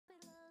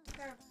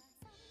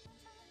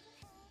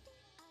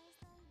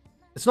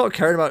It's not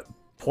caring about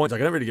points.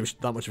 Like, I don't really give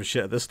that much of a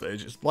shit at this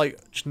stage. It's like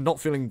just not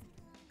feeling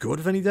good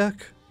with any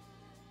deck.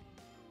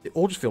 It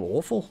all just feel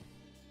awful.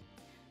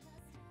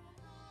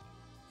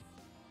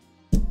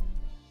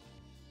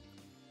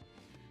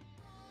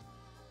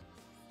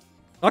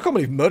 I can't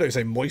believe Murdo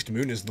saying Moist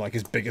Moon is like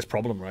his biggest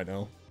problem right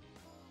now.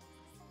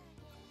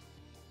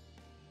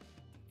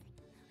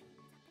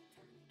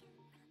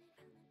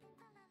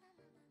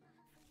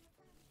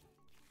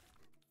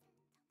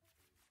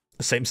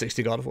 The same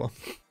 60 God of War.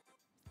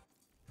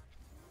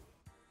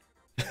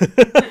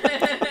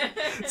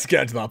 Let's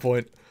get to that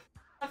point.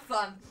 Have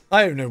fun.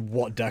 I don't know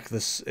what deck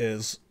this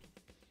is.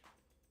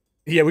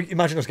 Yeah,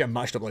 imagine us getting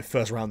matched up like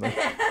first round there.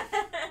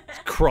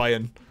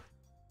 Crying.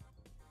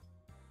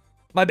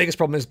 My biggest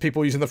problem is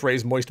people using the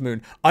phrase Moist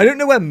Moon. I don't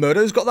know where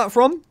Murdo's got that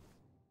from,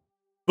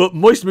 but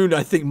Moist Moon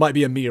I think might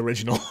be a me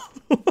original.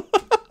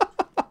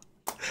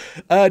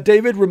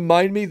 David,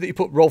 remind me that you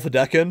put roll for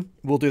deck in.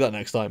 We'll do that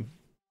next time.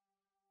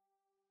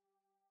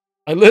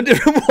 I learned it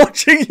from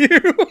watching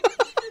you.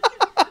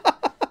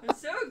 I'm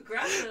so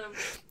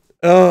aggressive.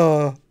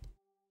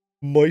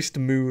 Moist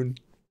Moon.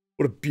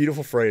 What a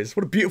beautiful phrase.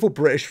 What a beautiful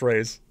British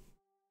phrase.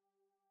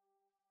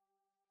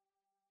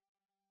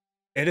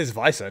 It is if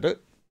I said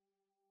it.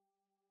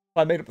 If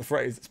I made up the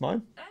phrase, it's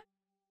mine.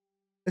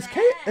 Has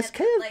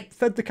Kay like,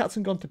 fed the cats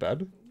and gone to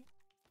bed?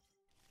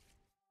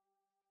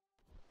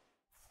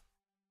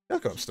 I'll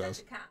go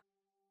upstairs.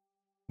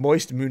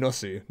 Moist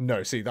Moonussi.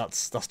 No, see,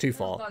 that's too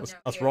far.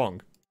 That's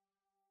wrong.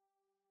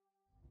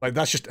 Like,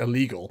 that's just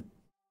illegal.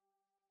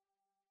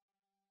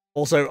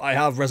 Also, I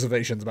have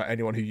reservations about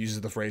anyone who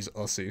uses the phrase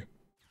Ussi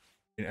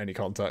in any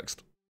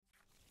context.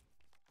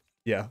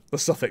 Yeah, the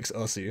suffix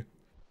Ussi.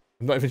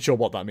 I'm not even sure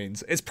what that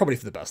means. It's probably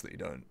for the best that you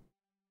don't.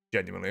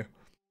 Genuinely.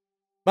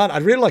 Man,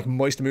 I'd really like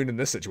Moist Moon in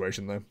this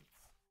situation, though.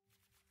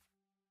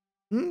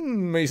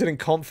 Are you sitting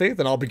comfy?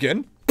 Then I'll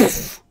begin.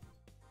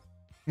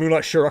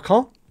 Moonlight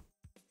Shuriken.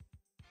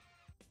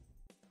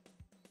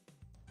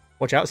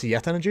 Watch out, it's a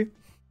Yet energy.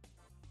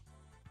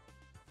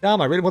 Damn,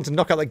 I really want to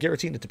knock out that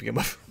Giratina to begin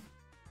with.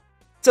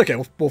 It's okay,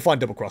 we'll find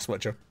double cross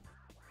switcher.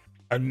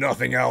 And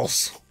nothing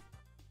else.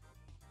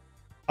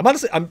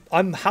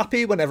 I'm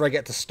happy whenever I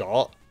get to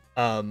start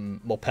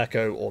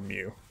Morpeko or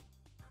Mew.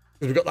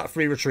 Because we've got that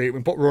free retreat, we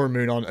can put Roaring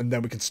Moon on, and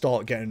then we can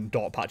start getting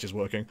Dark Patches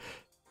working.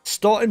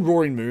 Starting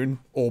Roaring Moon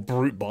or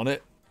Brute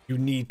Bonnet, you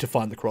need to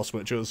find the cross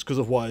switchers, because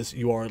otherwise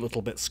you are a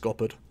little bit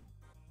scuppered.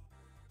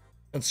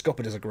 And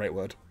scuppered is a great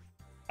word.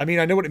 I mean,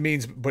 I know what it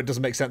means, but it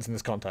doesn't make sense in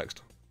this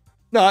context.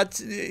 No,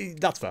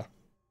 that's fair.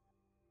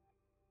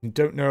 You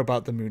don't know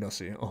about the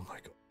Moonussi. Oh my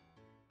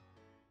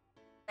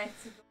god.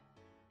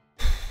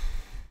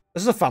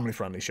 This is a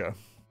family-friendly show.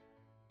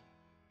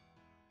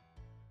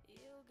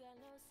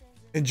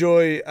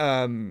 Enjoy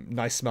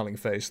Nice Smelling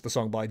Face, the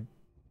song by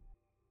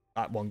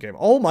That One Game.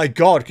 Oh my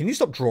god, can you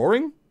stop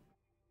drawing?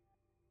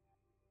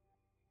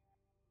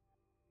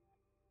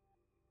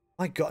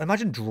 My god,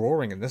 imagine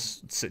drawing in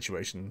this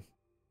situation.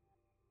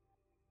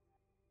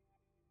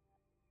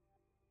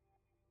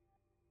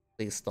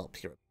 Please stop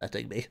here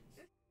letting me.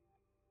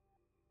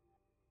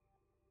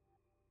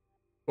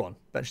 Go on,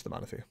 bench the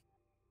Manaphy.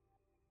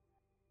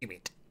 You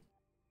mean.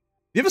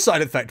 The other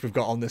side effect we've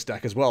got on this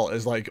deck as well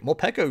is like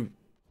Morpeko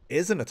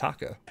is an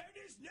attacker.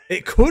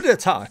 It could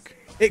attack.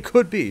 It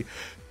could be.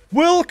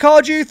 Will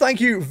Karju, thank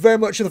you very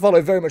much for the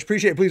follow. Very much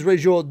appreciate it. Please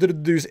raise your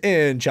do's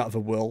in chat for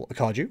Will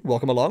Karju.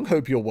 Welcome along.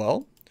 Hope you're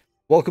well.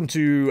 Welcome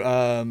to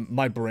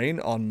my brain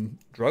on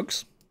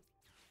drugs.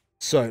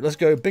 So let's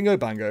go bingo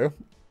bango.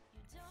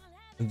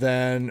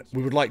 Then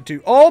we would like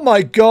to... Oh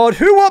my god,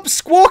 who up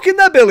squawking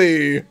their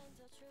billy?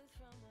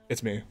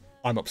 It's me.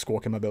 I'm up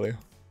squawking my billy.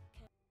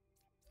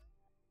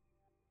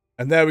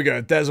 And there we go.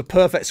 There's a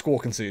perfect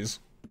squawk and seize.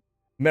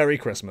 Merry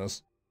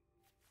Christmas.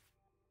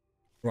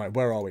 Right,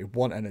 where are we?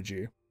 One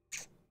energy.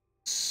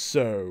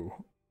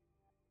 So...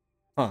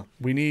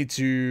 we need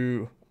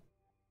to...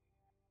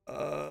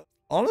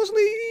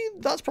 honestly,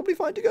 that's probably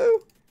fine to go.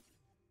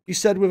 He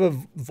said with a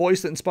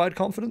voice that inspired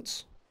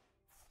confidence.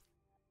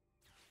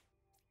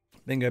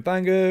 Bingo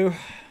bango.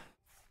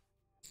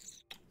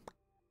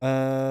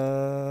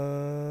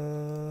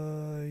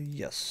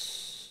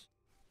 Yes.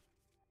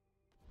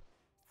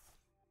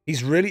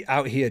 He's really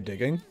out here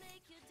digging.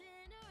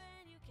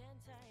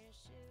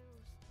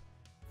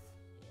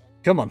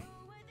 Come on.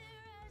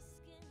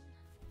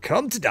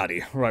 Come to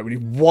daddy. Right, we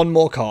need one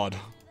more card.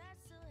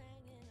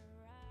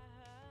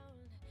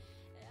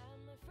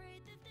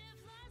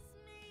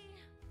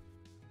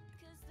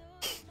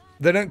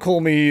 They don't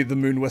call me the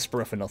Moon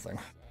Whisperer for nothing.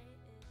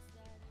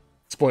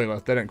 Spoiler,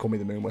 they don't call me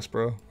the Moon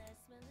Whisperer.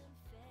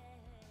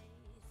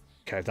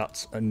 Okay,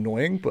 that's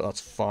annoying, but that's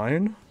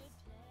fine.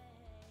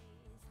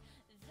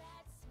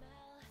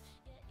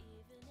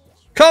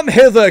 Come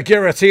hither,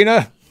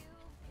 Giratina!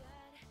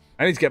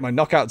 I need to get my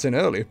knockouts in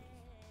early.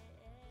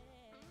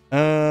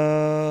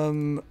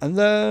 And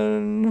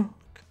then...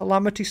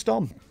 Calamity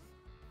Storm.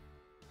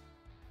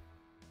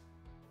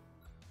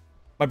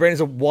 My brain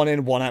is a one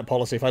in, one out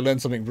policy. If I learn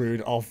something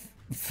rude, I'll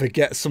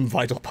forget some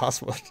vital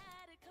password.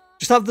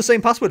 Just have the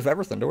same password for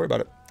everything, don't worry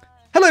about it.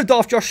 Hello,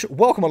 Darth Josh,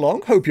 welcome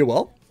along, hope you're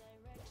well.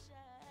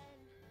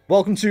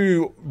 Welcome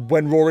to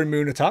When Roaring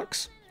Moon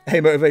Attacks. Hey,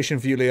 motivation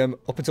for you, Liam.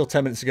 Up until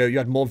 10 minutes ago, you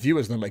had more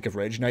viewers than Lake of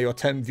Rage. Now you're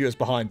 10 viewers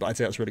behind, but I'd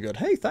say that's really good.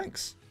 Hey,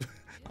 thanks.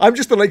 I'm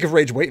just the Lake of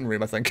Rage waiting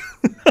room, I think.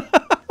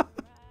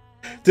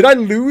 Did I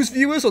lose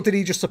viewers, or did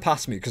he just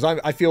surpass me? Because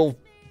I feel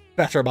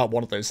better about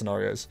one of those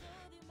scenarios.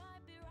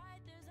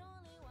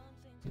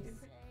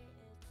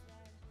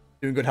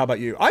 Doing good, how about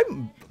you?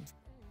 I'm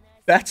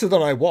better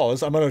than I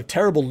was. I'm on a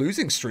terrible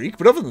losing streak,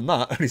 but other than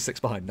that, only 6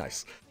 behind.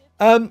 Nice.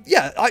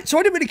 Yeah, so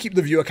I didn't really keep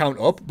the viewer count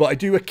up, but I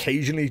do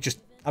occasionally just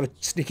have a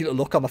sneaky little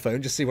look on my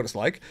phone, just see what it's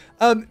like.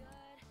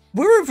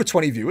 We're over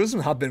 20 viewers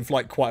and have been for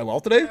like quite a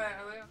while today.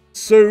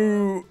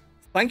 So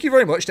thank you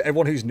very much to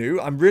everyone who's new.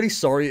 I'm really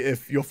sorry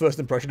if your first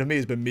impression of me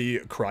has been me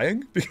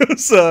crying,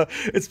 because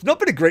it's not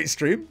been a great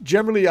stream.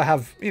 Generally, I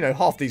have, you know,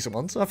 half decent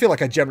ones. I feel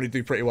like I generally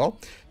do pretty well.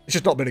 It's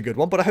just not been a good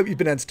one, but I hope you've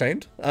been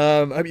entertained.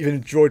 I hope you've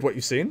enjoyed what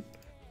you've seen.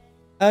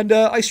 And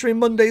I stream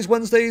Mondays,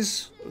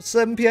 Wednesdays,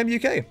 7 PM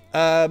UK.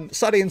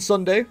 Saturday and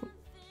Sunday,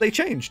 they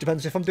change.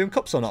 Depends if I'm doing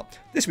cups or not.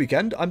 This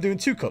weekend, I'm doing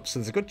 2 cups, so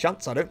there's a good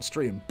chance I don't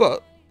stream,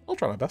 but I'll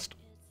try my best.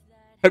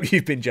 Hope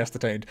you've been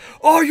jest-attained.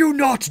 Are you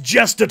not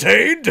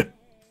jest-attained?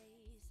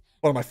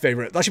 One of my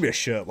favourite. That should be a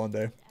shirt one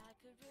day.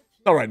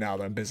 Not right now,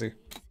 though. I'm busy.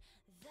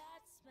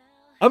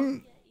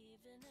 I'm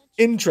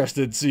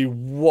interested to see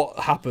what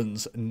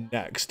happens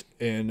next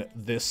in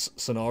this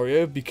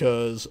scenario,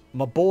 because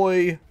my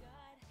boy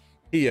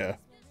here,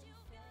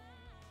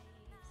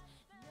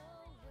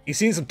 he's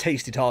seen some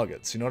tasty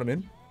targets, you know what I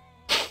mean?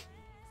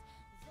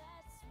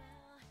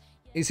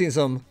 He's seen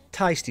some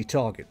tasty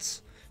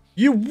targets.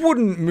 You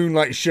wouldn't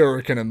Moonlight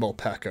Shuriken and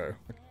Mulpeco.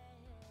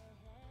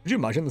 Could you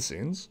imagine the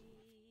scenes?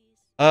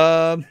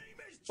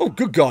 Oh,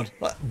 good God.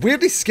 That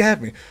weirdly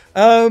scared me.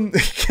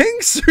 King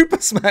Super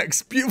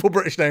Smacks, beautiful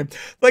British name.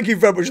 Thank you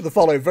very much for the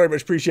follow. Very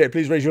much appreciate it.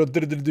 Please raise your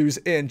do-do-do-do's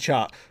in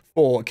chat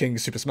for King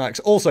Super Smacks.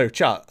 Also,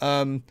 chat, I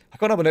can't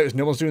help but notice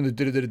no one's doing the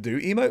do-do-do-do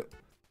emote.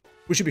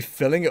 We should be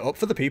filling it up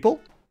for the people.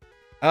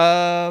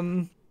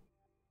 I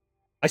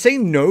say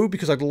no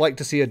because I'd like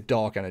to see a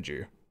dark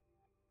energy.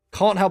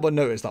 Can't help but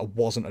notice that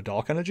wasn't a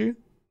dark energy.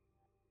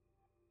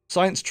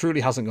 Science truly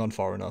hasn't gone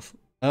far enough.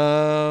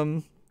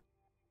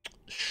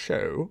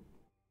 So,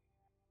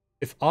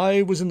 if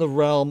I was in the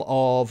realm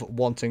of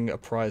wanting a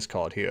prize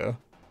card here,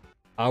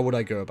 how would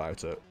I go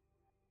about it?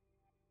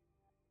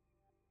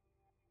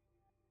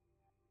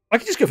 I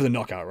could just go for the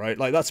knockout, right?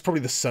 Like, that's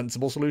probably the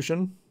sensible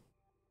solution.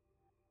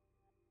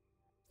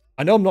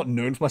 I know I'm not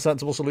known for my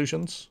sensible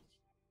solutions,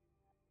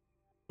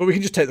 but we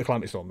can just take the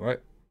Climate Storm, right?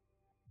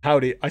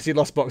 Howdy, I see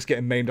Lost Box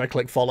getting maimed, I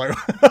click follow.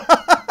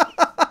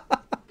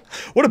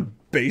 What a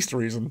based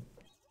reason.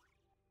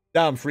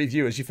 Damn, 3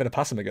 viewers, you finna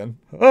pass him again.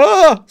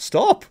 Ah,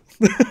 stop!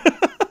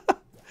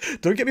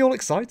 Don't get me all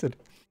excited.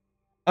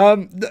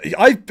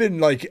 I've been,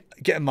 like,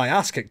 getting my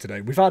ass kicked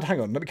today. We've had,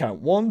 hang on, let me count.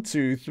 1,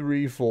 2,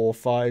 3, 4,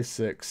 5,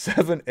 6,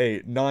 7,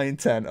 8, 9,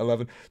 10,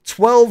 11,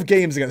 12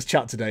 games against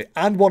chat today,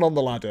 and 1 on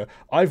the ladder.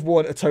 I've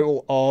won a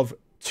total of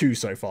 2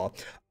 so far.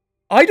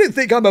 I don't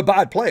think I'm a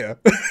bad player.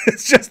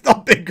 It's just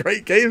not been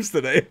great games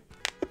today.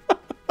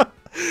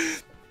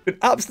 Been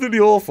absolutely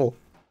awful.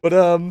 But,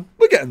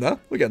 we're getting there.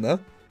 We're getting there.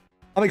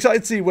 I'm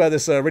excited to see where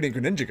this Radiant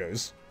Greninja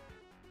goes.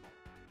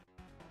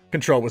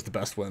 Control was the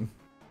best win.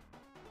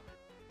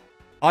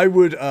 I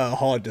would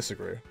hard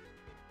disagree.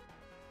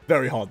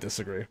 Very hard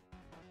disagree.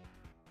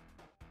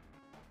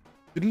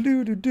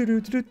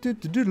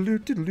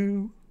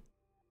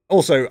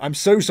 Also, I'm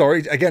so sorry,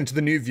 again, to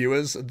the new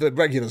viewers. The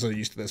regulars are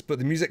used to this, but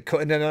the music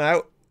cutting in and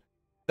out,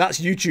 that's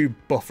YouTube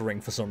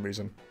buffering for some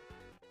reason.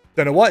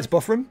 Don't know why it's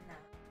buffering.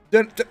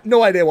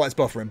 No idea why it's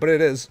buffering, but it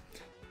is.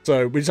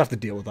 So we just have to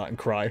deal with that and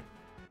cry. It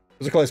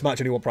was a close match,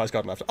 only 1 prize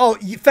card left. Oh,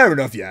 fair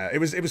enough, yeah. It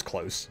was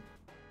close.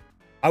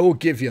 I will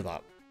give you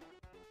that.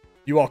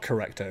 You are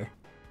correcto.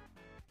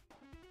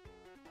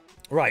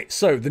 Right,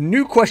 so the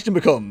new question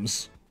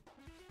becomes,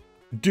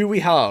 do we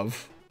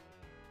have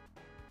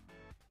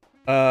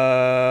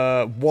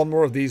 1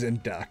 more of these in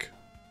deck?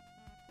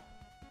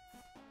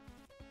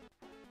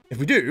 If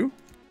we do,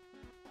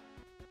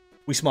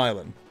 we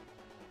smiling.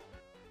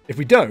 If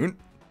we don't,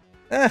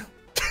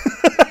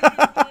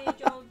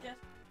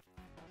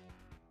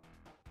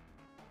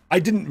 I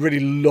didn't really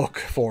look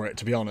for it,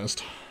 to be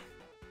honest.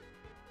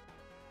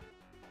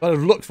 If I'd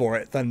have looked for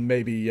it, then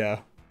maybe, yeah,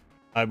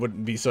 I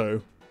wouldn't be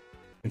so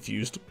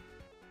confused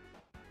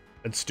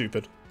and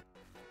stupid.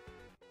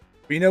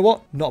 But you know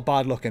what? Not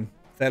bad looking.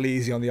 Fairly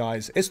easy on the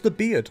eyes. It's the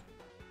beard.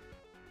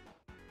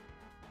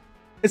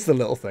 It's the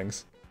little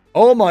things.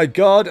 Oh my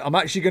god, I'm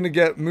actually going to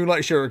get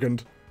Moonlight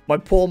Shurikened. My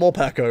poor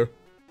Morpeko.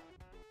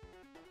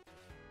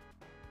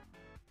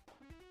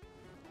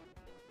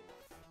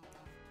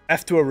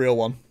 F to a real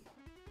one.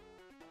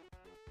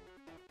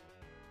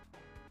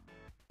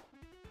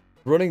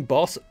 Running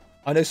boss.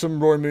 I know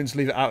some Roaring Moons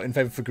leave it out in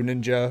favor for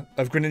Greninja.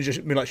 Of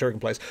Greninja Moonlight Shuriken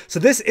plays. So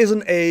this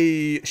isn't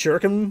a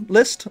Shuriken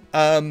list.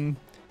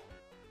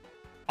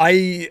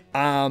 I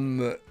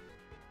am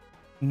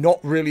not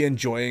really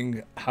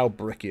enjoying how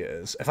bricky it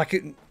is.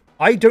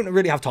 I don't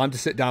really have time to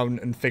sit down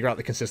and figure out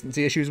the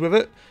consistency issues with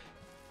it,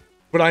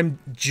 but I'm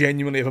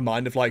genuinely of a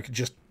mind of like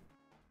just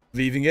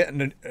leaving it,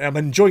 and I'm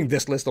enjoying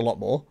this list a lot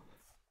more.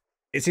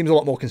 It seems a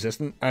lot more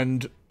consistent,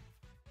 and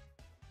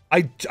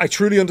I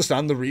truly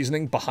understand the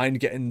reasoning behind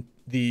getting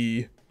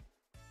the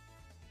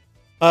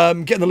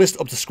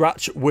list up to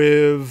scratch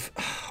with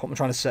what am I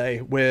trying to say,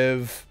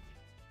 with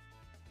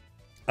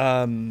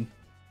Greninja,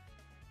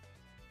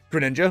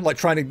 like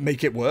trying to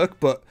make it work,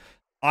 but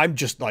I'm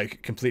just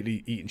like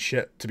completely eating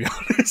shit, to be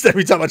honest,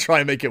 every time I try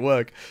and make it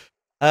work.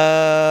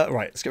 Right,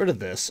 let's get rid of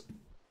this.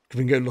 We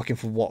can go looking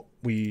for what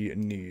we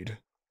need.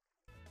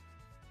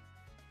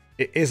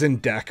 It is in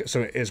deck,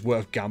 so it is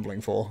worth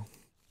gambling for.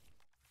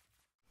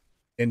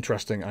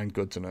 Interesting and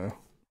good to know.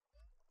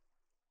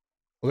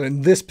 Although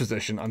in this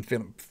position, I'm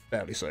feeling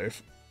fairly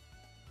safe.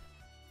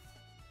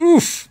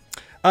 Oof!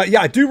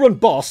 Yeah, I do run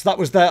boss. That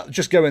was there.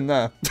 Just go in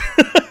there.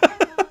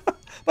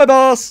 Bye,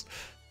 boss!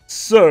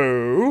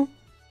 So,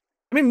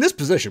 I mean, in this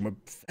position, we're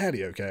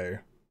fairly okay.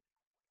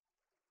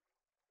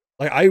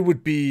 Like, I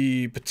would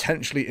be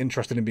potentially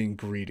interested in being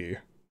greedy.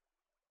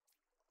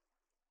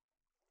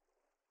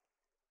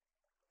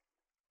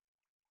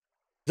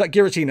 That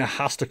Giratina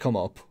has to come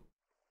up.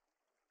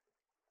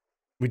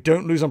 We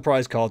don't lose on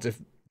prize cards if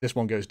this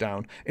one goes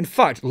down. In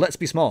fact, let's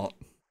be smart.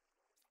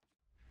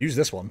 Use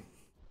this one.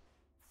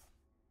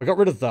 I got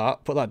rid of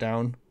that, put that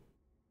down.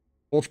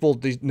 Ultra Ball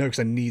these, no, because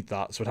I need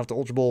that, so I'd have to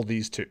Ultra Ball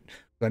these two.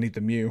 I need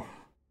the Mew.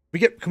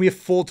 Can we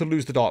afford to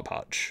lose the Dark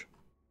Patch?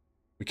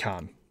 We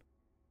can.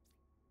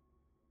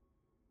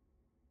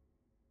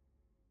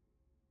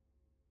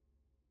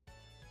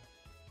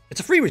 It's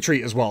a free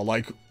retreat as well,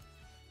 like,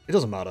 it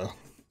doesn't matter.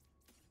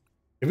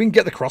 If we can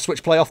get the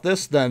cross-switch play off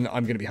this, then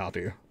I'm going to be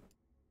happy.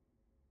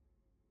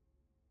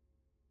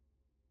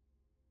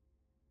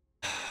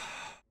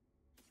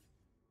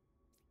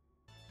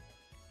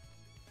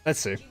 Let's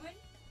see.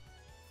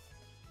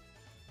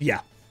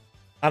 Yeah.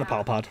 And a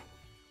power pad.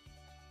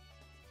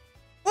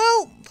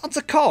 Well, that's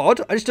a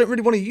card. I just don't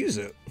really want to use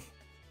it.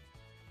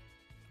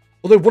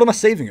 Although, what am I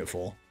saving it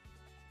for?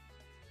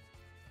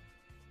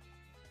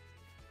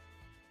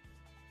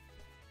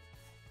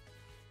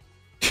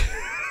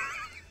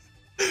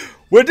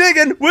 We're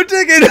digging! We're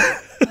digging!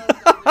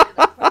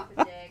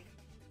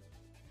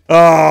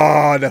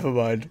 Oh, never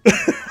mind.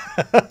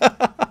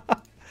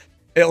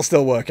 It'll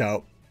still work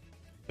out.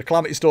 The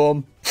Calamity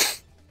Storm,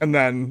 and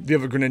then the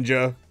other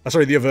Greninja.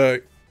 Sorry, the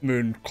other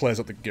Moon clears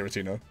up the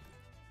Giratina.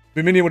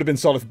 The minion would have been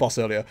solid for boss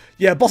earlier.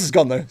 Yeah, boss is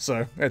gone though,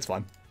 so it's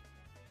fine.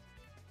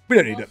 We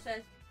don't need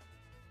it.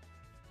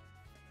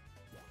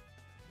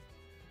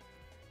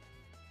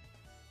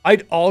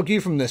 I'd argue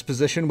from this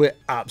position we're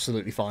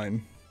absolutely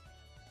fine.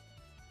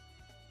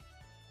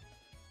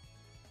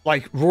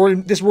 Like,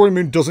 this Roaring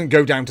Moon doesn't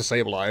go down to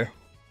Sableye.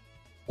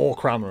 Or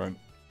Cramorant.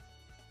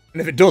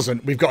 And if it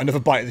doesn't, we've got another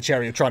bite of the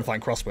cherry of trying to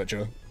find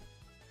Cross-Switcher.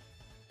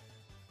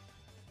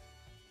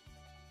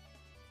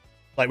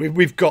 Like,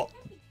 we've got...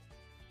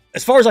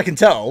 As far as I can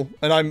tell,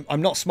 and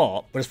I'm not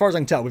smart, but as far as I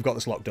can tell, we've got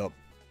this locked up.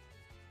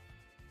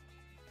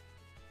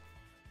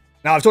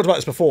 Now, I've talked about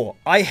this before.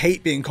 I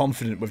hate being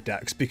confident with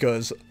decks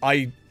because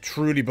I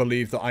truly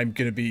believe that I'm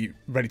going to be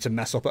ready to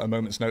mess up at a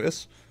moment's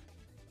notice.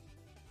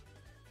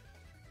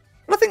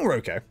 But I think we're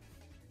okay.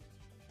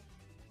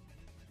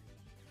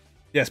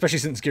 Yeah, especially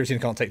since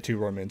Giratina can't take 2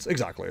 Roaring Moons.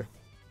 Exactly.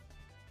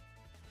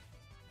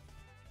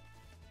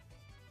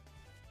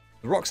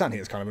 The Roxanne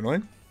here is kind of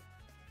annoying.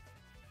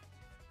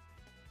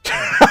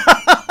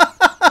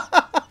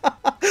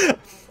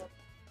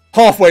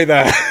 Halfway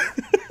there.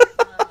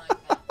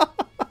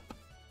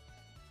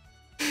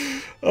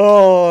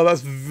 Oh,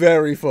 that's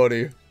very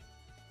funny.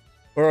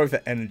 Where are we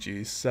for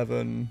energy?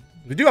 7.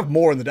 We do have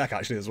more in the deck,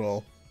 actually, as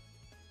well.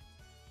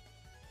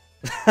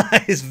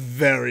 That is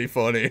very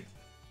funny.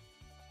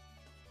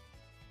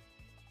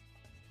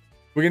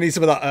 We're going to need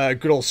some of that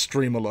good old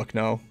streamer luck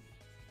now.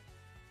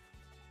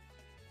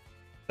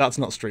 That's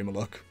not streamer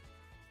luck.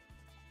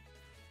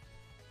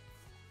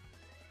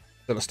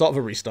 So the start of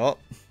a restart.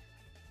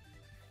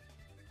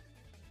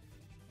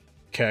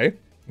 Okay.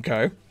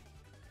 Okay.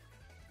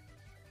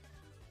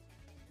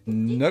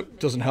 Nope,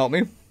 doesn't help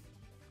me.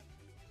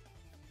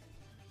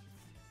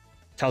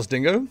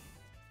 Tazdingo.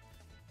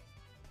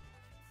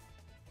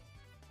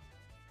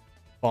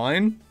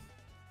 Fine.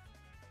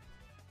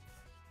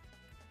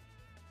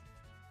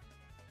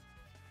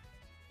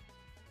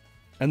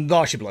 And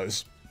there she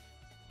blows.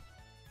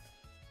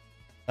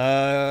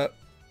 Come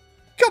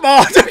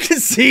on, don't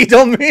concede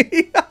on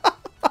me!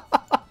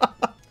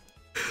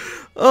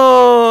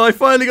 Oh, I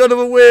finally got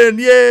another win!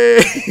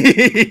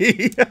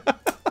 Yay!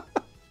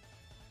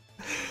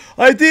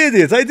 I did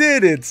it! I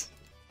did it!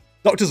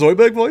 Dr.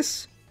 Zoidberg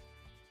voice?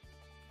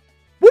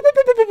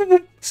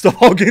 Stop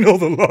hogging all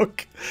the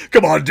luck.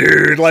 Come on,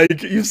 dude.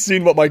 Like, you've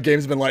seen what my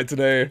game's been like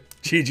today.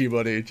 GG,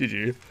 buddy.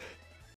 GG.